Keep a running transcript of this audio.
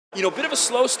You know, a bit of a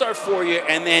slow start for you,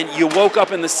 and then you woke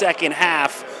up in the second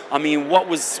half. I mean, what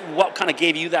kind of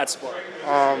gave you that spark?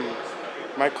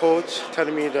 My coach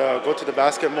telling me to go to the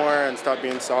basket more and stop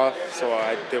being soft, so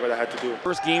I did what I had to do.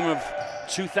 First game of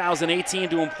 2018,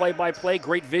 doing play-by-play.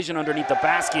 Great vision underneath the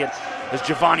basket as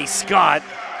Jevonnie Scott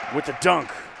with the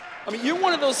dunk. I mean, you're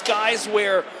one of those guys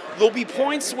where there'll be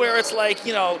points where it's like,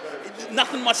 you know,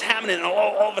 nothing much happening, and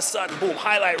all of a sudden, boom,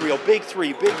 highlight reel, big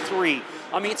three, big three.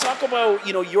 I mean, talk about,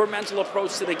 you know, your mental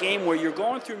approach to the game where you're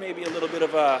going through maybe a little bit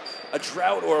of a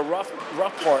drought or a rough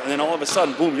part, and then all of a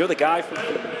sudden, boom, you're the guy for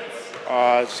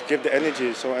just give the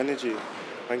energy, show energy.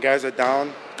 When guys are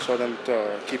down, show them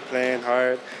to keep playing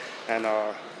hard and,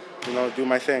 you know, do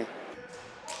my thing.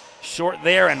 Short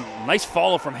there, and nice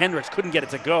follow from Hendricks. Couldn't get it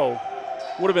to go.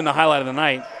 Would have been the highlight of the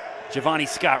night. Jevonnie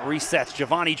Scott resets.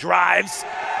 Jevonnie drives.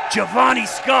 Jevonnie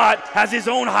Scott has his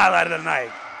own highlight of the night.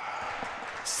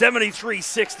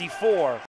 73-64.